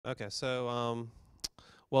Okay, so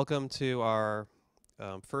welcome to our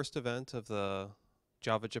first event of the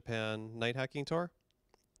Java Japan Night Hacking Tour.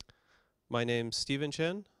 My name's Stephen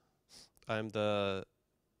Chin. I'm the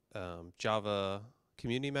Java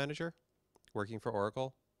Community Manager working for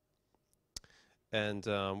Oracle. And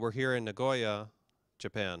we're here in Nagoya,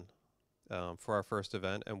 Japan for our first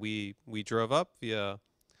event. And we drove up via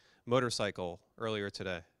motorcycle earlier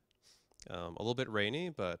today. A little bit rainy,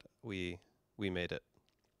 but we made it.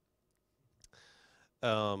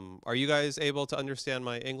 Are you guys able to understand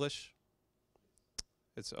my English?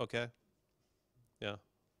 It's okay. Yeah.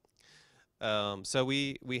 So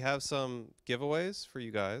we have some giveaways for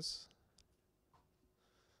you guys.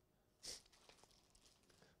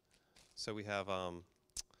 So we have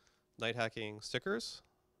night hacking stickers.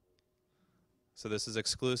 So this is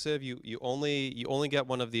exclusive. You only get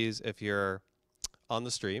one of these if you're on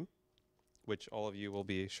the stream, which all of you will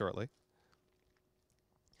be shortly.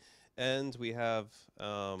 And we have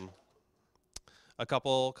a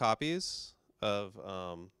couple copies of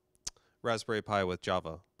Raspberry Pi with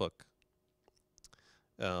Java book.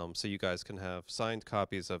 So you guys can have signed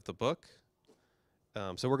copies of the book.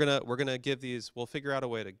 So we're gonna give these. We'll figure out a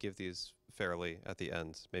way to give these fairly at the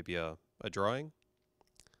end. Maybe a drawing.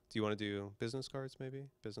 Do you want to do business cards? Maybe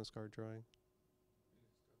business card drawing.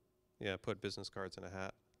 Yeah, put business cards in a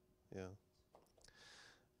hat. Yeah.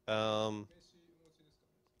 Um,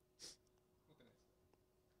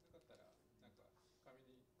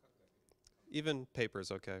 Even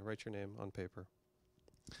paper's okay. Write your name on paper.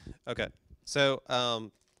 Okay. So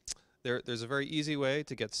there's a very easy way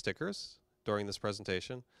to get stickers during this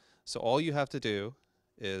presentation. So all you have to do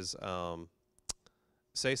is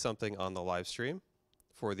say something on the live stream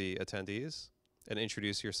for the attendees and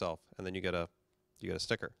introduce yourself, and then you get a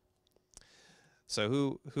sticker. So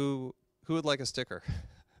who would like a sticker?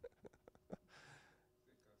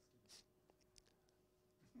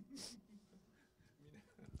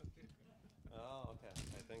 Oh, okay.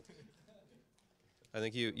 I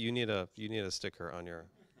think you need a sticker on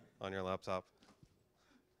your laptop.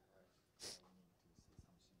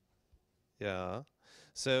 Yeah.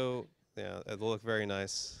 So yeah, it'll look very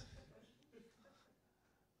nice.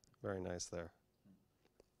 Very nice there.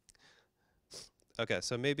 Okay,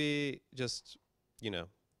 so maybe just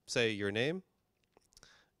say your name,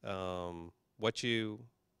 what you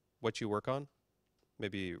work on,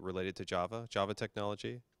 maybe related to Java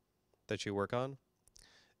technology that you work on,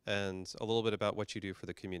 and a little bit about what you do for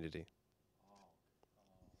the community.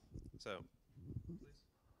 So,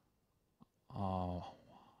 Uh,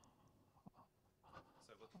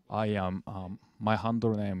 what's I your name? am, my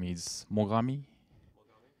handle name is Mogami. Mogami?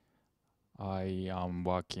 I am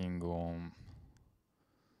working on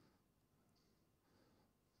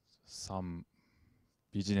some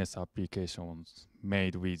business applications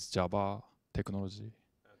made with Java technology.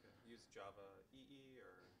 Okay. Use Java EE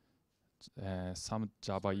or Some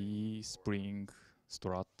Java Spring EE, or Spring,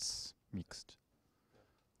 Struts okay. mixed.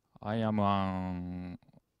 I am an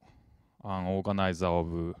organizer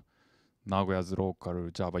of Nagoya's local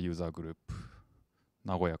Java user group,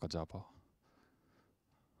 Nagoya Java.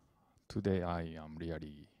 Today I am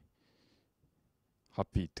really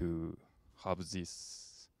happy to have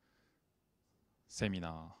this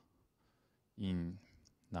seminar in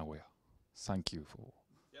Nagoya. Thank you for.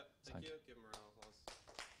 Yep, thank Thank you. you. Give him a round of applause.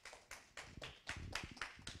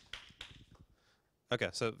 Okay,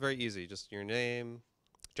 so very easy. Just your name,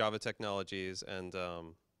 Java technologies, and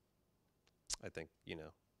I think,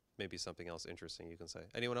 maybe something else interesting you can say.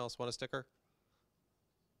 Anyone else want a sticker?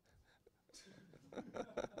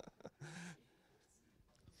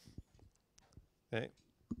 Okay.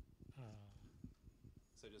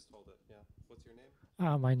 So just hold it. Yeah. What's your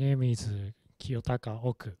name? My name is Kiyotaka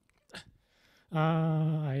Oku.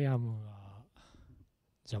 I am a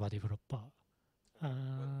Java developer. Okay. What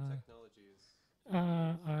Uh, technologies do you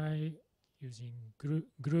use? I using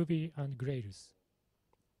Groovy and Grails,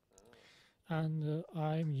 Ah, and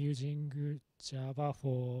I'm using Java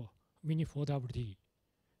for Mini 4WD.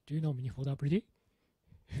 Do you know Mini 4WD?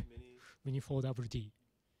 Mini? Mini 4WD,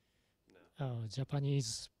 No.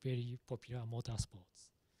 Japanese very popular motorsports.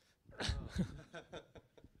 Oh.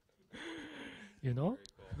 You know?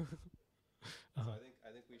 Very cool. So Uh, I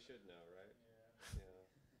think we should know, right? Yeah.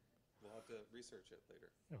 We'll have to research it later.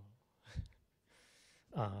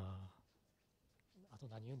 あと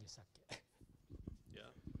何言うんでしたっけ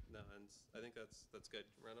Yeah. No, and I think that's good.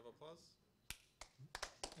 Round of applause.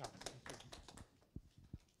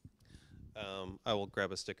 I will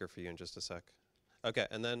grab a sticker for you in just a sec. Okay,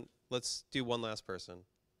 and then let's do one last person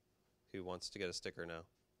who wants to get a sticker now.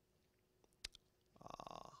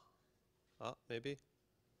 Maybe?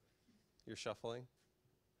 You're shuffling?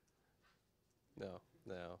 No,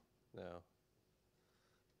 no, no.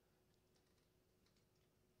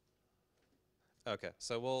 Okay,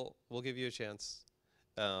 so we'll give you a chance.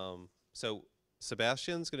 So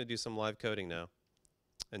Sebastian's going to do some live coding now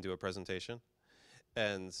and do a presentation.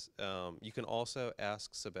 And you can also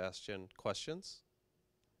ask Sebastian questions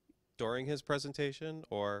during his presentation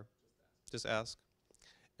or just ask.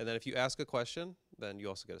 And then if you ask a question, then you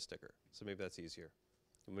also get a sticker. So maybe that's easier.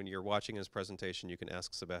 And when you're watching his presentation, you can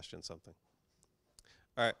ask Sebastian something.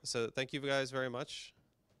 All right, so thank you guys very much.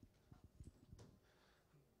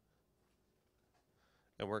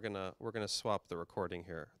 And we're gonna swap the recording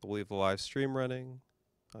here. We'll leave the live stream running.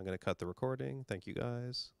 I'm gonna cut the recording. Thank you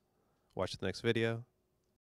guys. Watch the next video.